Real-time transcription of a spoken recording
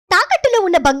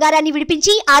ఉన్న బంగారాన్ని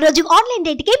విడిపించి ఆ రోజు ఆన్లైన్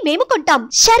రేటుకే మేము కొంటాం.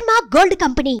 Sharma gold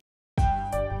company.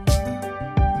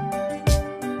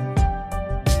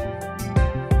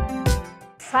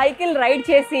 Cycle ride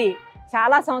చేసి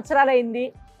చాలా సంవత్సరాలైంది.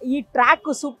 ఈ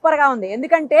ట్రాక్ సూపర్గా ఉంది.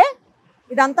 ఎందుకంటే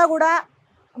ఇదంతా కూడా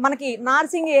మనకి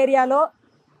నార్సింగ్ ఏరియాలో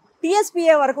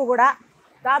టీఎస్పీఏ వరకు కూడా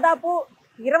దాదాపు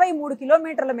 23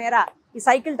 కిలోమీటర్ల మేర ఈ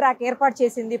సైకిల్ ట్రాక్ ఏర్పాటు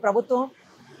చేసింది ప్రభుత్వం.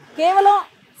 కేవలం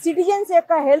సిటిజన్స్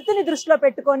యొక్క హెల్త్ని దృష్టిలో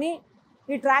పెట్టుకొని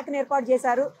ఈ ట్రాక్ని ఏర్పాటు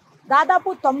చేశారు. దాదాపు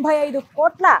 95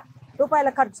 కోట్ల రూపాయల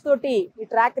ఖర్చుతోటి ఈ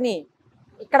ట్రాక్ని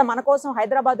ఇక్కడ మన కోసం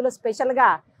హైదరాబాద్లో స్పెషల్గా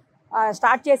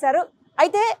స్టార్ట్ చేశారు.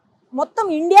 అయితే మొత్తం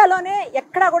ఇండియాలోనే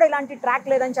ఎక్కడా కూడా ఇలాంటి ట్రాక్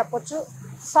లేదని చెప్పొచ్చు.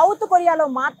 సౌత్ కొరియాలో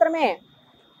మాత్రమే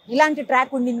ఇలాంటి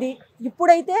ట్రాక్ ఉండింది.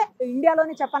 ఇప్పుడైతే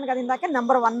ఇండియాలోనే చెప్పాను కదా ఇందాక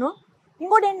నెంబర్ 1.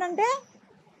 ఇంకోటి ఏంటంటే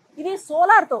ఇది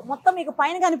సోలార్తో మొత్తం మీకు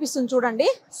పైన కనిపిస్తుంది చూడండి.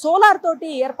 సోలార్ తోటి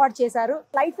ఏర్పాటు చేశారు.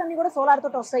 లైట్స్ అన్ని కూడా సోలార్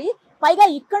తోటి వస్తాయి. పైగా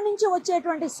ఇక్కడ నుంచి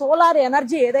వచ్చేటువంటి సోలార్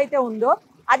ఎనర్జీ ఏదైతే ఉందో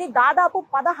అది దాదాపు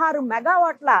 16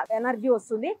 మెగావాట్ల ఎనర్జీ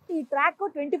వస్తుంది. ఈ ట్రాక్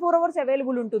 24 అవర్స్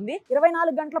అవైలబుల్ ఉంటుంది.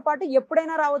 24 గంటల పాటు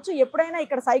ఎప్పుడైనా రావచ్చు, ఎప్పుడైనా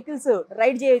ఇక్కడ సైకిల్స్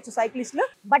రైడ్ చేయొచ్చు సైక్లిస్టులు.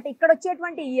 బట్ ఇక్కడ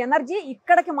వచ్చేటువంటి ఈ ఎనర్జీ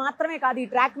ఇక్కడికి మాత్రమే కాదు, ఈ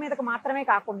ట్రాక్ మీదకి మాత్రమే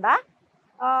కాకుండా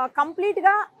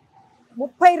కంప్లీట్గా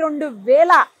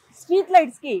 32,000 స్ట్రీట్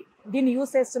లైట్స్కి దీన్ని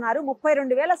యూజ్ చేస్తున్నారు.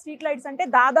 32,000 స్ట్రీట్ లైట్స్ అంటే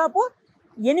దాదాపు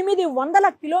 800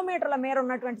 కిలోమీటర్ల మేర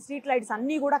ఉన్నటువంటి స్ట్రీట్ లైట్స్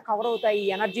అన్నీ కూడా కవర్ అవుతాయి ఈ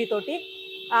ఎనర్జీ తోటి.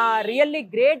 రియల్లీ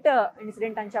గ్రేట్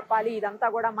ఇన్సిడెంట్ అని చెప్పాలి. ఇదంతా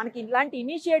కూడా మనకి ఇలాంటి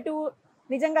ఇనిషియేటివ్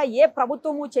నిజంగా ఏ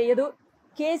ప్రభుత్వము చేయదు.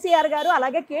 కేసీఆర్ గారు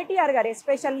అలాగే కేటీఆర్ గారు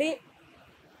ఎస్పెషల్లీ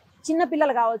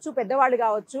చిన్నపిల్లలు కావచ్చు, పెద్దవాళ్ళు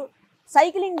కావచ్చు,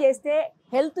 సైక్లింగ్ చేస్తే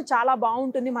హెల్త్ చాలా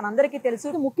బాగుంటుంది మనందరికీ తెలుసు.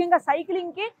 ముఖ్యంగా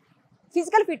సైక్లింగ్కి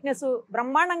ఫిజికల్ ఫిట్నెస్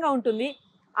బ్రహ్మాండంగా ఉంటుంది.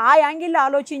 ఆ యాంగిల్లో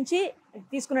ఆలోచించి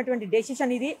తీసుకున్నటువంటి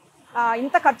డెసిషన్ ఇది.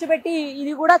 ఇంత ఖర్చు పెట్టి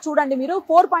ఇది కూడా చూడండి మీరు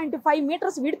 4.5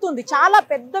 మీటర్స్ విడుతుంది. చాలా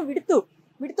పెద్ద విడుతు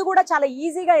కూడా చాలా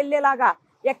ఈజీగా వెళ్ళేలాగా,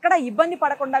 ఎక్కడ ఇబ్బంది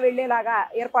పడకుండా వెళ్ళేలాగా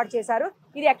ఏర్పాటు చేశారు.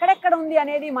 ఇది ఎక్కడెక్కడ ఉంది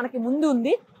అనేది మనకి ముందు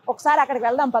ఉంది. ఒకసారి అక్కడికి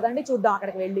వెళ్దాం పదండి, చూద్దాం.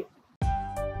 అక్కడికి వెళ్ళి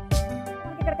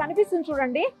మనకి ఇక్కడ కనిపిస్తుంది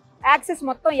చూడండి యాక్సెస్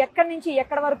మొత్తం ఎక్కడి నుంచి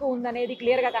ఎక్కడి వరకు ఉందనేది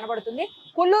క్లియర్గా కనబడుతుంది.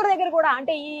 కొల్లూరు దగ్గర కూడా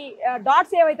అంటే ఈ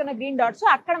డాట్స్ ఏవైతే గ్రీన్ డాట్స్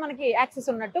అక్కడ మనకి యాక్సెస్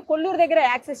ఉన్నట్టు కొల్లూరు దగ్గర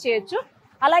యాక్సెస్ చేయొచ్చు.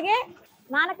 అలాగే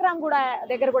నానక్రామ్ కూడా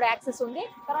దగ్గర కూడా యాక్సెస్ ఉంది.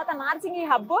 తర్వాత నార్సింగి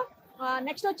హబ్,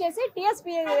 నెక్స్ట్ వచ్చేసి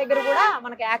టీఎస్పీఏ దగ్గర కూడా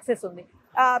మనకి యాక్సెస్ ఉంది.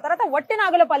 తర్వాత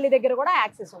వట్టినాగులపల్లి దగ్గర కూడా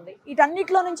యాక్సెస్ ఉంది.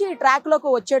 వీటన్నిటిలో నుంచి ఈ ట్రాక్లోకి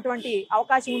వచ్చేటువంటి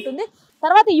అవకాశం ఉంటుంది.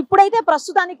 తర్వాత ఇప్పుడైతే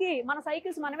ప్రస్తుతానికి మన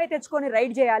సైకిల్స్ మనమే తెచ్చుకొని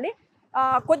రైడ్ చేయాలి.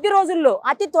 కొద్ది రోజుల్లో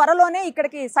అతి త్వరలోనే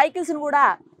ఇక్కడికి సైకిల్స్ని కూడా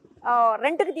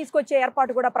రెంట్కి తీసుకొచ్చే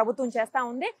ఏర్పాటు కూడా ప్రభుత్వం చేస్తూ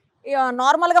ఉంది.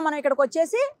 నార్మల్గా మనం ఇక్కడికి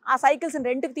వచ్చేసి ఆ సైకిల్స్ని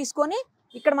రెంట్కి తీసుకొని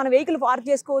ఇక్కడ మన వెహికల్ పార్క్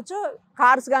చేసుకోవచ్చు.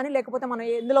 కార్స్ కానీ లేకపోతే మనం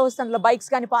ఎందులో వస్తే అందులో బైక్స్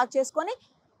కానీ పార్క్ చేసుకొని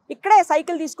ఇక్కడే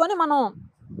సైకిల్ తీసుకొని మనం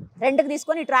రెంట్కి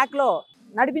తీసుకొని ట్రాక్లో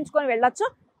నడిపించుకొని వెళ్ళొచ్చు.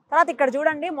 తర్వాత ఇక్కడ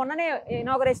చూడండి మొన్ననే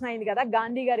ఇనాగరేషన్ అయింది కదా,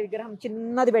 గాంధీ గారి విగ్రహం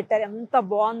చిన్నది పెట్టారు. ఎంత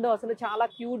బాగుందో అసలు, చాలా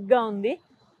క్యూట్గా ఉంది,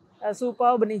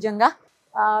 సూపర్బ్ నిజంగా.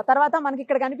 తర్వాత మనకి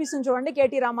ఇక్కడ కనిపిస్తుంది చూడండి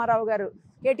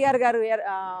కేటీఆర్ గారు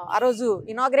ఆ రోజు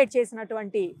ఇనాగరేట్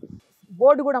చేసినటువంటి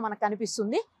బోర్డు కూడా మనకు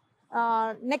కనిపిస్తుంది.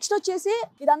 నెక్స్ట్ వచ్చేసి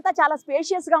ఇదంతా చాలా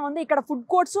స్పేషియస్గా ఉంది. ఇక్కడ ఫుడ్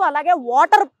కోర్ట్స్ అలాగే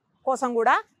వాటర్ కోసం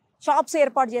కూడా షాప్స్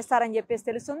ఏర్పాటు చేస్తారని చెప్పేసి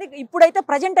తెలుస్తుంది. ఇప్పుడైతే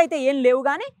ప్రజెంట్ అయితే ఏం లేవు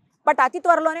కానీ బట్ అతి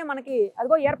త్వరలోనే మనకి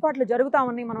అదిగో ఏర్పాట్లు జరుగుతూ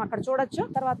ఉన్నాయి, మనం అక్కడ చూడొచ్చు.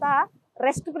 తర్వాత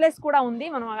రెస్ట్ ప్లేస్ కూడా ఉంది,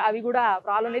 మనం అవి కూడా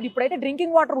ప్రాబ్లం లేదు. ఇప్పుడైతే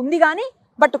డ్రింకింగ్ వాటర్ ఉంది కానీ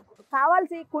బట్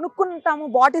కావాల్సి కొనుక్కుంటాము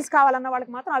బాటిల్స్ కావాలన్న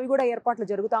వాళ్ళకి మాత్రం అవి కూడా ఏర్పాట్లు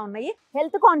జరుగుతూ ఉన్నాయి.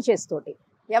 హెల్త్ కాన్షియస్ తోటి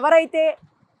ఎవరైతే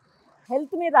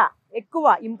హెల్త్ మీద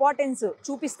ఎక్కువ ఇంపార్టెన్స్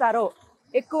చూపిస్తారో,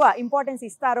 ఎక్కువ ఇంపార్టెన్స్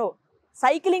ఇస్తారో,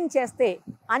 సైక్లింగ్ చేస్తే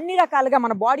అన్ని రకాలుగా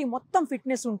మన బాడీ మొత్తం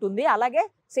ఫిట్నెస్ ఉంటుంది. అలాగే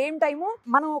సేమ్ టైము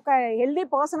మనం ఒక హెల్దీ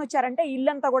పర్సన్ వచ్చారంటే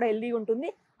ఇల్లంతా కూడా హెల్దీగా ఉంటుంది.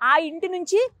 ఆ ఇంటి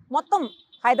నుంచి మొత్తం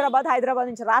హైదరాబాద్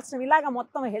నుంచి రాష్ట్రం ఇలాగా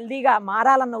మొత్తం హెల్దీగా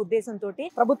మారాలన్న ఉద్దేశంతో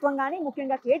ప్రభుత్వం కానీ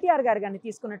ముఖ్యంగా కేటీఆర్ గారు కానీ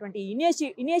తీసుకున్నటువంటి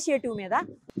ఇనిషియేటివ్ మీద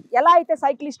ఎలా అయితే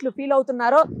సైక్లిస్టులు ఫీల్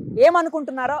అవుతున్నారో,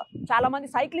 ఏమనుకుంటున్నారో, చాలా మంది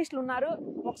సైక్లిస్టులు ఉన్నారు.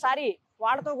 ఒకసారి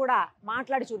వాళ్ళతో కూడా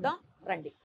మాట్లాడి చూద్దాం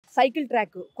రండి. సైకిల్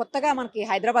ట్రాక్ కొత్తగా మనకి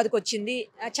హైదరాబాద్కి వచ్చింది.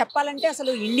 చెప్పాలంటే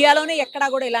అసలు ఇండియాలోనే ఎక్కడా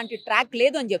కూడా ఇలాంటి ట్రాక్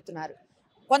లేదు అని చెప్తున్నారు.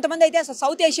 కొంతమంది అయితే అసలు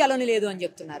సౌత్ ఏషియాలోనే లేదు అని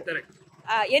చెప్తున్నారు.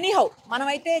 ఎనీహౌ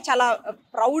మనమైతే చాలా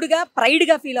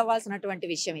ప్రైడ్గా ఫీల్ అవ్వాల్సినటువంటి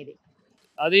విషయం ఇది.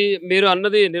 అది మీరు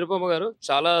అన్నది నిరుపమ గారు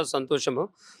చాలా సంతోషము.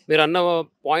 మీరు అన్న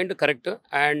పాయింట్ కరెక్ట్.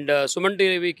 అండ్ సుమన్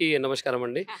టీవీకి నమస్కారం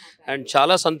అండి. అండ్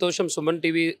చాలా సంతోషం సుమన్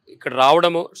టీవీ ఇక్కడ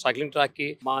రావడము, సైక్లింగ్ ట్రాక్కి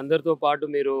మా అందరితో పాటు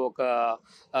మీరు ఒక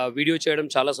వీడియో చేయడం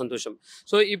చాలా సంతోషం.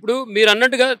 సో ఇప్పుడు మీరు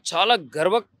అన్నట్టుగా చాలా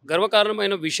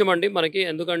గర్వకారణమైన విషయం అండి మనకి.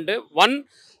 ఎందుకంటే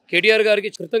కేటీఆర్ గారికి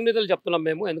కృతజ్ఞతలు చెప్తున్నాం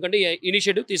మేము, ఎందుకంటే ఈ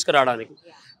ఇనిషియేటివ్ తీసుకురావడానికి.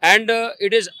 And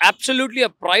it is absolutely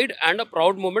a pride and a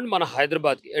proud moment మన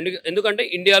హైదరాబాద్కి. ఎందుకంటే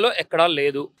ఇండియాలో ఎక్కడా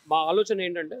లేదు. మా ఆలోచన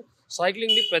ఏంటంటే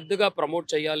సైక్లింగ్ని పెద్దగా ప్రమోట్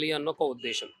చేయాలి అన్న ఒక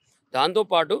ఉద్దేశం.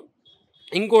 దాంతోపాటు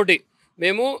ఇంకోటి,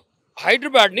 మేము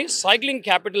హైదరాబాద్ని సైక్లింగ్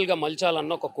క్యాపిటల్గా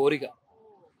మలచాలన్న ఒక కోరిక.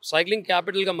 సైక్లింగ్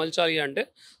క్యాపిటల్గా మలచాలి అంటే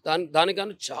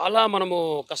దానికన్నా చాలా మనము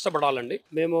కష్టపడాలండి.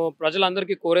 మేము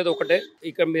ప్రజలందరికీ కోరేది ఒకటే,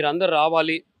 ఇక్కడ మీరు అందరు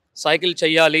రావాలి, సైకిల్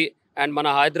చెయ్యాలి, అండ్ మన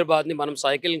హైదరాబాద్ని మనం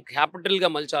సైకిల్ క్యాపిటల్గా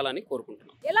మలచాలని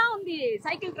కోరుకుంటున్నాం. ఎలా ఉంది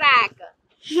సైకిల్ ట్రాక్?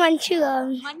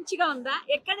 మంచిగా ఉందా?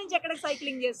 ఎక్కడి నుంచి ఎక్కడికి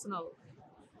సైక్లింగ్ చేస్తున్నావు?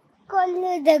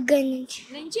 కొల్లూరు దగ్గర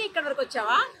నుంచి ఇక్కడ వరకు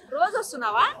వచ్చావా? రోజు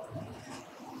వస్తున్నావా?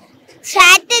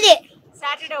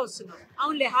 సాటర్డే వస్తున్నావు.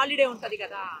 అవునులే, హాలిడే ఉంటది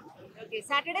కదా. ఓకే,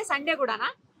 సాటర్డే సండే కూడానా?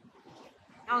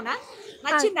 అవునా?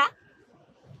 నచ్చిందా?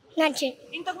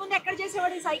 ఇంతకు ముందు ఎక్కడ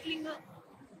చేసేవాడి సైక్లింగ్?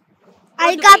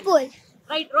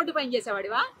 రైట్, రోడ్డు పైన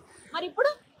చేసేవాడివా? మరి ఇప్పుడు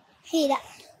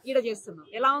ఈడ చేస్తున్నావు.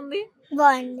 ఎలా ఉంది?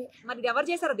 బాగుంది. మరి ఇది ఎవరు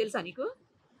చేశారో తెలుసా నీకు?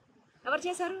 ఎవరు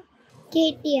చేశారు?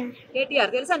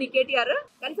 కేటీఆర్. తెలుసా నీకు కేటీఆర్?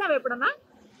 కలిసావా ఎప్పుడన్నా?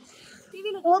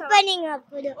 ఓపెనింగ్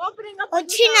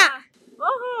వచ్చిన.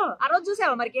 ఓహో, ఆ రోజు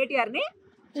చూసావా మరి కేటీఆర్ ని?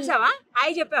 చూసావా?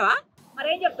 హాయ్ చెప్పావా? మరి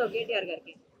ఏం చెప్తావు కేటీఆర్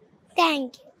గారికి?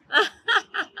 Thank you.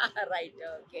 Right,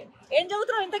 okay. ఏం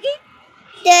చదువుతున్నావు ఇంతకీ?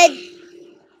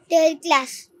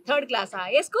 థర్డ్ క్లాసా?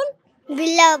 ఏ school?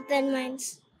 Birla open minds.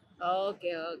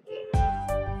 Okay.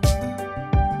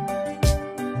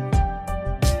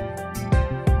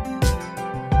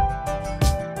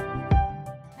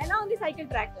 ఎలా ఉంది సైకిల్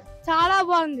ట్రాక్? చాలా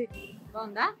బాగుంది.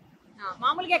 బాగుందా?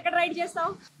 మామూలుగా ఎక్కడ రైడ్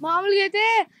చేస్తావు? మామూలుగా అయితే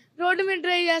రోడ్డు మీద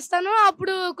డ్రైవ్ చేస్తాను.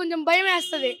 అప్పుడు కొంచెం భయం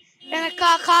వేస్తుంది,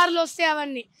 కార్లు వస్తాయి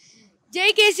అవన్నీ. జై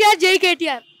కేసీఆర్, జై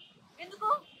కేటీఆర్. ఎందుకు?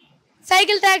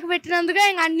 సైకిల్ ట్రాక్ పెట్టినందుకు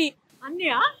ఇంకా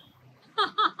అన్నీయా?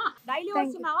 డైలీ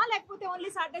వస్తున్నావా లేకపోతే only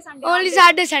Saturday Sunday? Only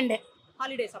Saturday Sunday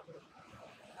holidays అప్పుడు.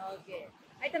 ఓకే,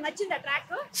 అయితే నచ్చిందా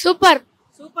ట్రాక్? సూపర్.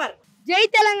 జై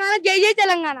తెలంగాణ, జై జై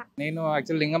తెలంగాణ. నేను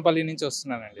యాక్చువల్ లింగంపల్లి నుంచి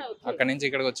వస్తున్నానండి. అక్కడ నుంచి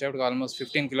ఇక్కడికి వచ్చేప్పుడు almost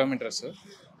 15 kilometres.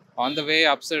 On the way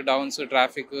ups downs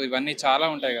traffic ఇవన్నీ చాలా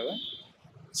ఉంటాయి కదా.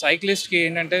 సైక్లిస్ట్కి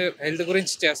ఏంటంటే హెల్త్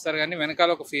గురించి చేస్తారు కానీ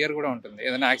వెనకాల ఒక ఫియర్ కూడా ఉంటుంది,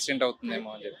 ఏదైనా యాక్సిడెంట్ అవుతుందేమో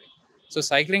అని చెప్పి. So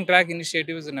cycling track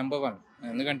initiative is number 1.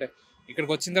 ఎందుకంటే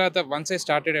ఇక్కడికి వచ్చిన తర్వాత once I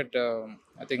started at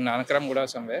I think Nanakram కూడా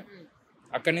సమ్వే,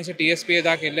 అక్కడి నుంచి టీఎస్పీఏ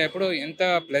దాకా వెళ్ళేప్పుడు ఎంత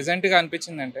ప్లెజెంట్గా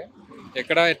అనిపించిందంటే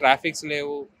ఎక్కడ ట్రాఫిక్స్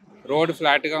లేవు, రోడ్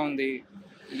ఫ్లాట్గా ఉంది,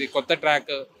 ఇది కొత్త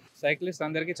ట్రాక్. సైక్లిస్ట్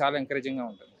అందరికీ చాలా ఎంకరేజింగ్గా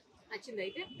ఉంటుంది.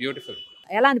 బ్యూటిఫుల్.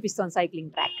 ఎలా అనిపిస్తుంది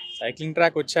సైక్లింగ్ ట్రాక్? సైక్లింగ్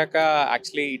ట్రాక్ వచ్చాక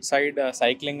యాక్చువల్లీ ఇట్ సైడ్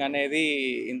సైక్లింగ్ అనేది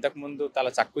ఇంతకు ముందు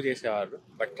చాలా తక్కువ చేసేవారు,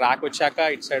 బట్ ట్రాక్ వచ్చాక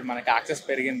ఇట్ సైడ్ మనకి యాక్సెస్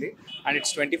పెరిగింది అండ్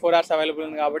ఇట్స్ 24 hours అవైలబుల్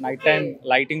ఉంది కాబట్టి నైట్ టైం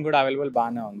లైటింగ్ కూడా అవైలబుల్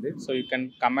బాగానే ఉంది. So you can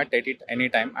come at it any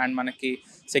time. And మనకి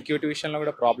సెక్యూరిటీ విషయంలో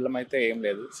కూడా ప్రాబ్లం అయితే ఏం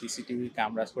లేదు, సీసీటీవీ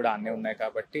కెమెరాస్ కూడా అన్నీ ఉన్నాయి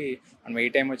కాబట్టి మనం ఏ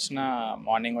టైం వచ్చినా,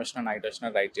 మార్నింగ్ వచ్చినా నైట్ వచ్చినా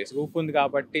రైడ్ చేసి, రూప్ ఉంది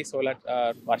కాబట్టి సోలార్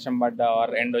వర్షం పడ్డా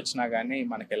ఆర్ ఎండ్ వచ్చినా కానీ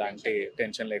మనకి ఎలాంటి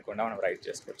టెన్షన్ లేకుండా మనం రైడ్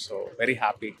చేసుకోవచ్చు. So very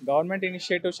happy. Government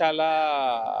initiative చాలా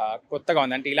కొత్తగా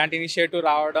ఉంది, అంటే ఇలాంటి ఇనిషియేటివ్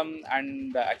రావడం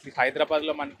అండ్ యాక్చువల్లీ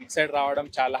హైదరాబాద్లో మనకి ఇట్ సైడ్ రావడం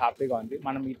చాలా హ్యాపీగా ఉంది.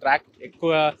 మనం ఈ ట్రాక్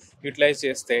ఎక్కువ యూటిలైజ్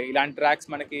చేస్తే ఇలాంటి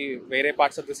ట్రాక్స్ మనకి వేరే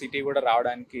పార్ట్స్ ఆఫ్ ద సిటీ కూడా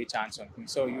రావడానికి ఛాన్స్ ఉంటుంది.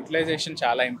 సో యూటిలైజేషన్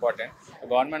చాలా ఇంపార్టెంట్.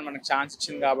 గవర్నమెంట్ మనకు ఛాన్స్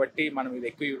ఇచ్చింది కాబట్టి మనం ఇది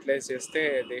ఎక్కువ యూటిలైజ్ చేస్తే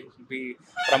they will be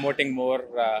promoting more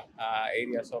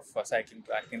areas of cycling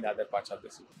track in the other parts of the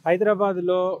city.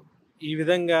 హైదరాబాద్లో ఈ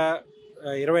విధంగా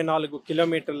 24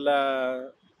 కిలోమీటర్ల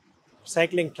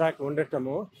సైక్లింగ్ ట్రాక్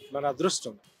ఉండటము మన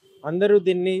అదృష్టం. అందరూ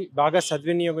దీన్ని బాగా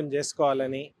సద్వినియోగం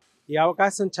చేసుకోవాలని. ఈ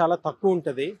అవకాశం చాలా తక్కువ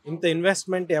ఉంటుంది, ఇంత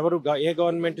ఇన్వెస్ట్మెంట్ ఏ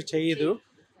గవర్నమెంట్ చేయదు.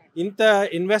 ఇంత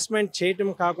ఇన్వెస్ట్మెంట్ చేయటం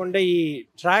కాకుండా ఈ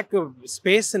ట్రాక్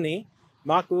స్పేస్ని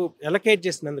మాకు ఎలకేట్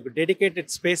చేసినందుకు,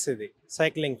 డెడికేటెడ్ స్పేస్ ఇది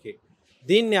సైక్లింగ్కి,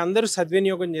 దీన్ని అందరూ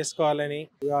సద్వినియోగం చేసుకోవాలని,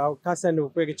 అవకాశాన్ని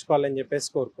ఉపయోగించుకోవాలని చెప్పేసి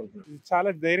కోరుకుంటున్నాను. చాలా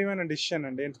ధైర్యమైన డిసిషన్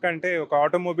అండి, ఎందుకంటే ఒక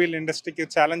ఆటోమొబైల్ ఇండస్ట్రీకి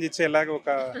ఛాలెంజ్ ఇచ్చేలాగా ఒక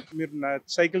మీరు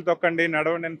సైకిల్ తొక్కండి,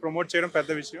 నడవండి అని ప్రమోట్ చేయడం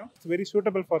పెద్ద విషయం. It's very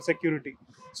suitable for security.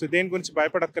 So దేని గురించి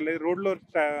భయపడక్కర్లేదు. రోడ్లో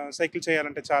సైకిల్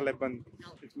చేయాలంటే చాలా ఇబ్బంది,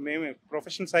 మేమే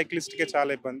ప్రొఫెషనల్ సైక్లిస్ట్కే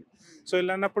చాలా ఇబ్బంది. సో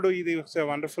ఇలా అన్నప్పుడు ఇది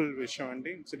వండర్ఫుల్ విషయం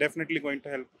అండి. It's definitely going to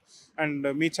help and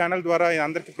me channel ద్వారా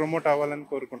అందరికీ ప్రమోట్ అవ్వాలని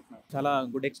కోరుకుంటున్నాను. చాలా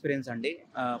గుడ్ ఎక్స్పీరియన్స్ అండి.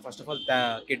 ఫస్ట్ ఆఫ్ ఆల్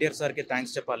కేటీఆర్ సార్కి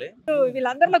థ్యాంక్స్ చెప్పాలి.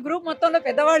 వీళ్ళందరిలో గ్రూప్ మొత్తంలో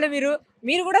పెద్దవాళ్ళు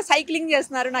మీరు కూడా సైక్లింగ్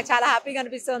చేస్తున్నారు, నాకు చాలా హ్యాపీగా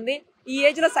అనిపిస్తుంది. ఈ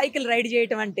ఏజ్లో సైకిల్ రైడ్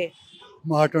చేయటం అంటే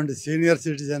మా అటువంటి సీనియర్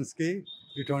సిటిజన్స్కి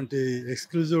ఇటువంటి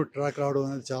ఎక్స్క్లూజివ్ ట్రాక్ రావడం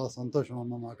అనేది చాలా సంతోషం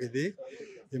అమ్మ. మాకు ఇది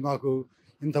మాకు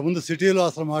ఇంతకుముందు సిటీలో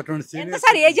అసలు మా అటువంటి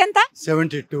సీనియర్ ఏజ్ ఎంత?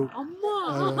 72.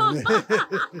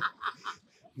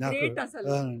 నాకు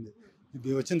ఇది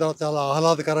వచ్చిన తర్వాత చాలా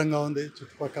ఆహ్లాదకరంగా ఉంది.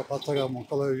 చుట్టుపక్కల పచ్చగా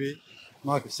మొక్కలు ఇవి,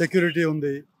 మాకు సెక్యూరిటీ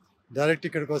ఉంది, డైరెక్ట్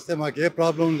ఇక్కడికి వస్తే మాకు ఏ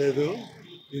ప్రాబ్లం లేదు.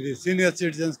 ఇది సీనియర్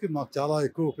సిటిజన్స్కి మాకు చాలా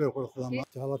ఎక్కువ ఉపయోగపడుతుందమ్మా.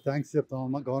 చాలా థ్యాంక్స్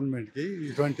చెప్తామమ్మా గవర్నమెంట్కి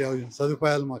ఇటువంటి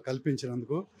సదుపాయాలు మాకు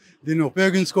కల్పించినందుకు. దీన్ని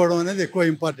ఉపయోగించుకోవడం అనేది ఎక్కువ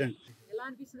ఇంపార్టెంట్.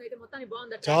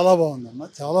 చాలా బాగుందమ్మా,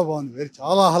 చాలా బాగుంది,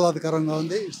 చాలా ఆహ్లాదకరంగా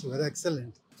ఉంది. It's very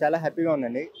excellent. చాలా హ్యాపీగా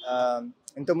ఉందండి.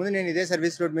 ఇంతకుముందు నేను ఇదే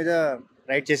సర్వీస్ రోడ్ మీద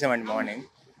రైడ్ చేసామండి మార్నింగ్.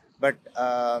 బట్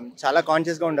చాలా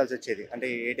కాన్షియస్గా ఉండాల్సి వచ్చేది, అంటే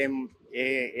ఏ టైం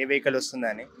ఏ వెహికల్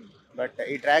వస్తుందని. బట్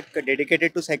ఈ ట్రాక్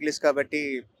డెడికేటెడ్ టు సైక్లిస్ట్ కాబట్టి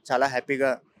చాలా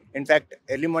హ్యాపీగా, ఇన్ఫ్యాక్ట్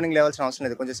ఎర్లీ మార్నింగ్ లెవెల్సిన అవసరం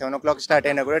లేదు. కొంచెం 7 o'clock స్టార్ట్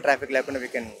అయినా కూడా ట్రాఫిక్ లేకుండా we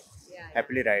can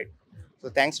happily ride. So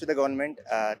thanks to the government,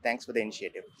 thanks for the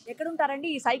initiative. ఎక్కడ ఉంటారండి?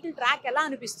 ఈ సైకిల్ ట్రాక్ ఎలా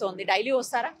అనిపిస్తోంది? డైలీ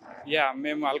వస్తారా?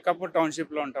 మేము అల్కాపూర్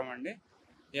టౌన్షిప్లో ఉంటామండి.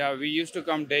 We use to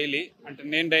come daily. అంటే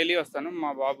నేను డైలీ వస్తాను,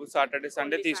 మా బాబు సాటర్డే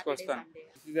సండే తీసుకొస్తాను.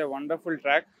 ఇది ఏ వండర్ఫుల్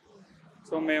ట్రాక్.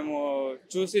 సో మేము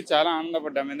చూసి చాలా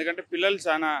ఆనందపడ్డాము, ఎందుకంటే పిల్లలు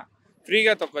చాలా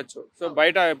ఫ్రీగా తొక్కచ్చు. సో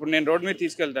బయట ఇప్పుడు నేను రోడ్ మీద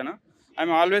తీసుకెళ్తాను,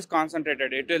 ఐఎమ్ ఆల్వేస్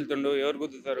కాన్సన్ట్రేటెడ్, ఎటు వెళ్తుండు, ఎవరు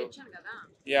గుద్దుతారు.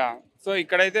 సో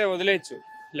ఇక్కడైతే వదిలేయచ్చు,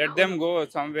 let them go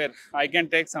somewhere, I can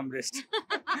take some rest.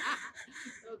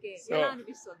 So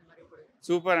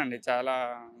super అండి, చాలా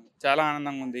చాలా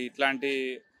ఆనందంగా ఉంది. ఇట్లాంటి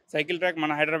సైకిల్ ట్రాక్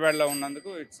మన హైదరాబాద్లో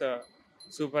ఉన్నందుకు it's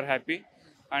super happy.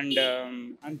 And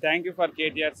thank you for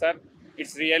KTR sir,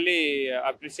 it's really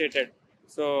appreciated.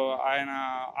 So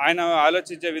ఆయన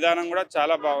ఆలోచించే విధానం కూడా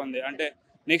చాలా బాగుంది. అంటే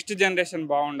నెక్స్ట్ జనరేషన్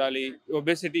బాగుండాలి,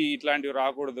 ఒబెసిటీ ఇట్లాంటివి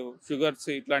రాకూడదు, షుగర్స్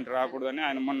ఇట్లాంటివి రాకూడదు అని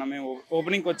ఆయన మొన్న మేము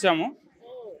ఓపెనింగ్కి వచ్చాము.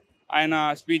 ఆయన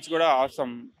స్పీచ్ కూడా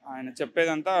ఆసమ్. ఆయన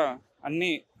చెప్పేదంతా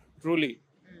అన్నీ truly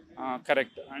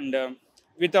correct. And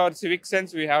with our civic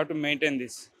sense we have to maintain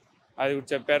this. అది కూడా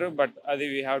చెప్పారు, బట్ అది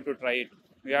we have to try it,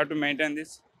 we have to maintain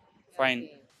this. Fine,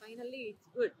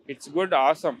 it's good,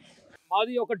 awesome.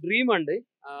 మాది ఒక డ్రీమ్ అండి,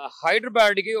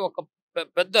 హైదరాబాద్కి ఒక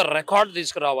పెద్ద రికార్డ్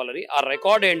తీసుకురావాలని. ఆ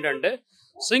రికార్డ్ ఏంటంటే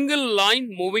సింగిల్ లైన్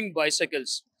మూవింగ్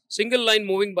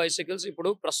బైసైకిల్స్. ఇప్పుడు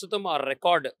ప్రస్తుతం ఆ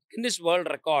record Guinness world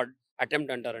record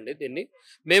attempt అంటారండి దీన్ని.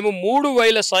 మేము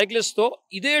 3000 సైక్లిస్ట్తో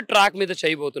ఇదే ట్రాక్ మీద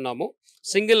చేయబోతున్నాము.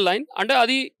 సింగిల్ లైన్ అంటే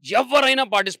అది ఎవరైనా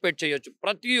పార్టిసిపేట్ చేయొచ్చు,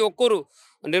 ప్రతి ఒక్కరు.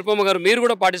 నిరుపమ గారు మీరు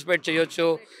కూడా పార్టిసిపేట్ చేయొచ్చు,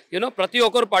 ప్రతి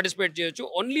ఒక్కరు పార్టిసిపేట్ చేయొచ్చు.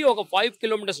 ఓన్లీ ఒక 5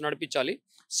 kilometers నడిపించాలి.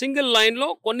 సింగిల్ లైన్లో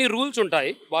కొన్ని రూల్స్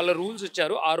ఉంటాయి, వాళ్ళ రూల్స్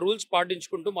ఇచ్చారు. ఆ రూల్స్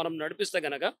పాటించుకుంటూ మనం నడిపిస్తే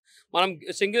కనుక మనం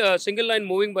single line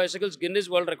moving bicycles Guinness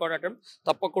world record attempt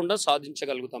తప్పకుండా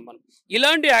సాధించగలుగుతాం. మనం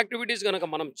ఇలాంటి యాక్టివిటీస్ కనుక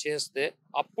మనం చేస్తే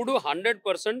అప్పుడు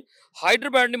 100%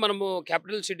 హైదరాబాద్ని మనము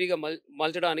క్యాపిటల్ సిటీగా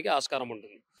మలచడానికి ఆస్కారం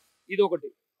ఉంటుంది. ఇది ఒకటి.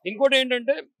 ఇంకోటి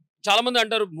ఏంటంటే చాలామంది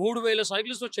అంటారు 3000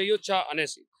 సైకిల్స్తో చేయొచ్చా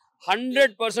అనేసి.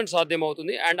 100% సాధ్యం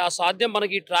అవుతుంది. అండ్ ఆ సాధ్యం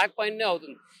మనకి ఈ ట్రాక్ పైనే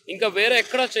అవుతుంది, ఇంకా వేరే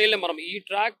ఎక్కడ చేయలేం. మనం ఈ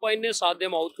ట్రాక్ పైనే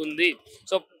సాధ్యం అవుతుంది.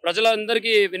 సో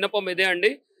ప్రజలందరికీ విన్నపం ఇదే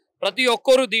అండి, ప్రతి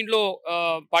ఒక్కరూ దీంట్లో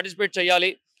పార్టిసిపేట్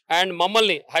చేయాలి. అండ్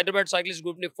మమ్మల్ని హైదరాబాద్ సైక్లిస్ట్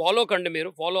గ్రూప్ని ఫాలో కండి.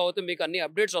 మీరు ఫాలో అవుతే మీకు అన్ని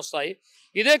అప్డేట్స్ వస్తాయి.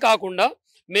 ఇదే కాకుండా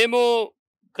మేము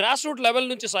గ్రాస్ రూట్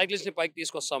లెవెల్ నుంచి సైక్లిస్ట్ని పైకి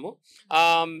తీసుకొస్తాము.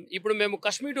 ఇప్పుడు మేము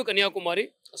Kashmir to Kanyakumari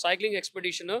cycling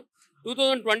expedition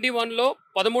 2021లో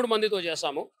 13 మందితో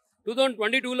చేసాము,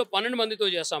 2022లో 12 మందితో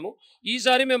చేసాము.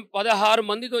 ఈసారి మేము 16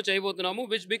 మందితో చేయబోతున్నాము,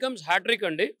 విచ్ బికమ్స్ హ్యాట్రిక్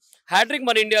అండి. హ్యాట్రిక్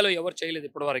మన ఇండియాలో ఎవరు చేయలేదు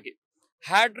ఇప్పటివరకు,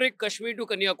 hat trick Kashmir to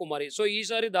Kanyakumari. So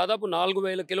ఈసారి దాదాపు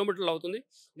 4000 కిలోమీటర్లు అవుతుంది.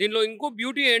 దీనిలో ఇంకో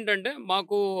బ్యూటీ ఏంటంటే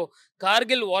మాకు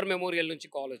కార్గిల్ వార్ మెమోరియల్ నుంచి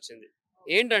కాల్ వచ్చింది.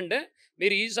 ఏంటంటే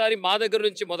మీరు ఈసారి మా దగ్గర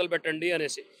నుంచి మొదలు పెట్టండి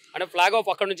అనేసి, అంటే ఫ్లాగ్ ఆఫ్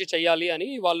అక్కడ నుంచి చెయ్యాలి అని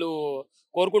వాళ్ళు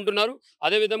కోరుకుంటున్నారు.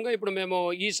 అదేవిధంగా ఇప్పుడు మేము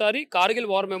ఈసారి కార్గిల్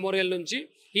వార్ మెమోరియల్ నుంచి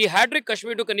ఈ హ్యాట్రిక్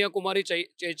కాశ్మీర్ టు కన్యాకుమారి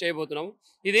చేయబోతున్నాము.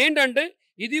 ఇదేంటంటే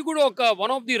ఇది కూడా ఒక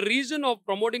one of the reason of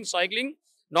promoting cycling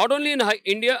not only in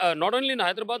India, not only in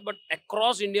Hyderabad but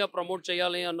across India promote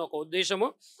చేయాలి అన్న ఒక ఉద్దేశము.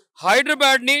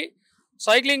 హైదరాబాద్ని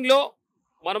సైక్లింగ్లో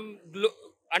మనం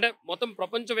అంటే మొత్తం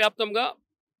ప్రపంచవ్యాప్తంగా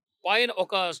పైన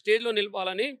ఒక స్టేజ్లో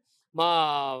నిలపాలని మా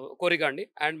కోరిక అండి.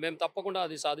 అండ్ మేము తప్పకుండా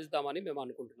అది సాధిస్తామని మేము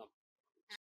అనుకుంటున్నాం.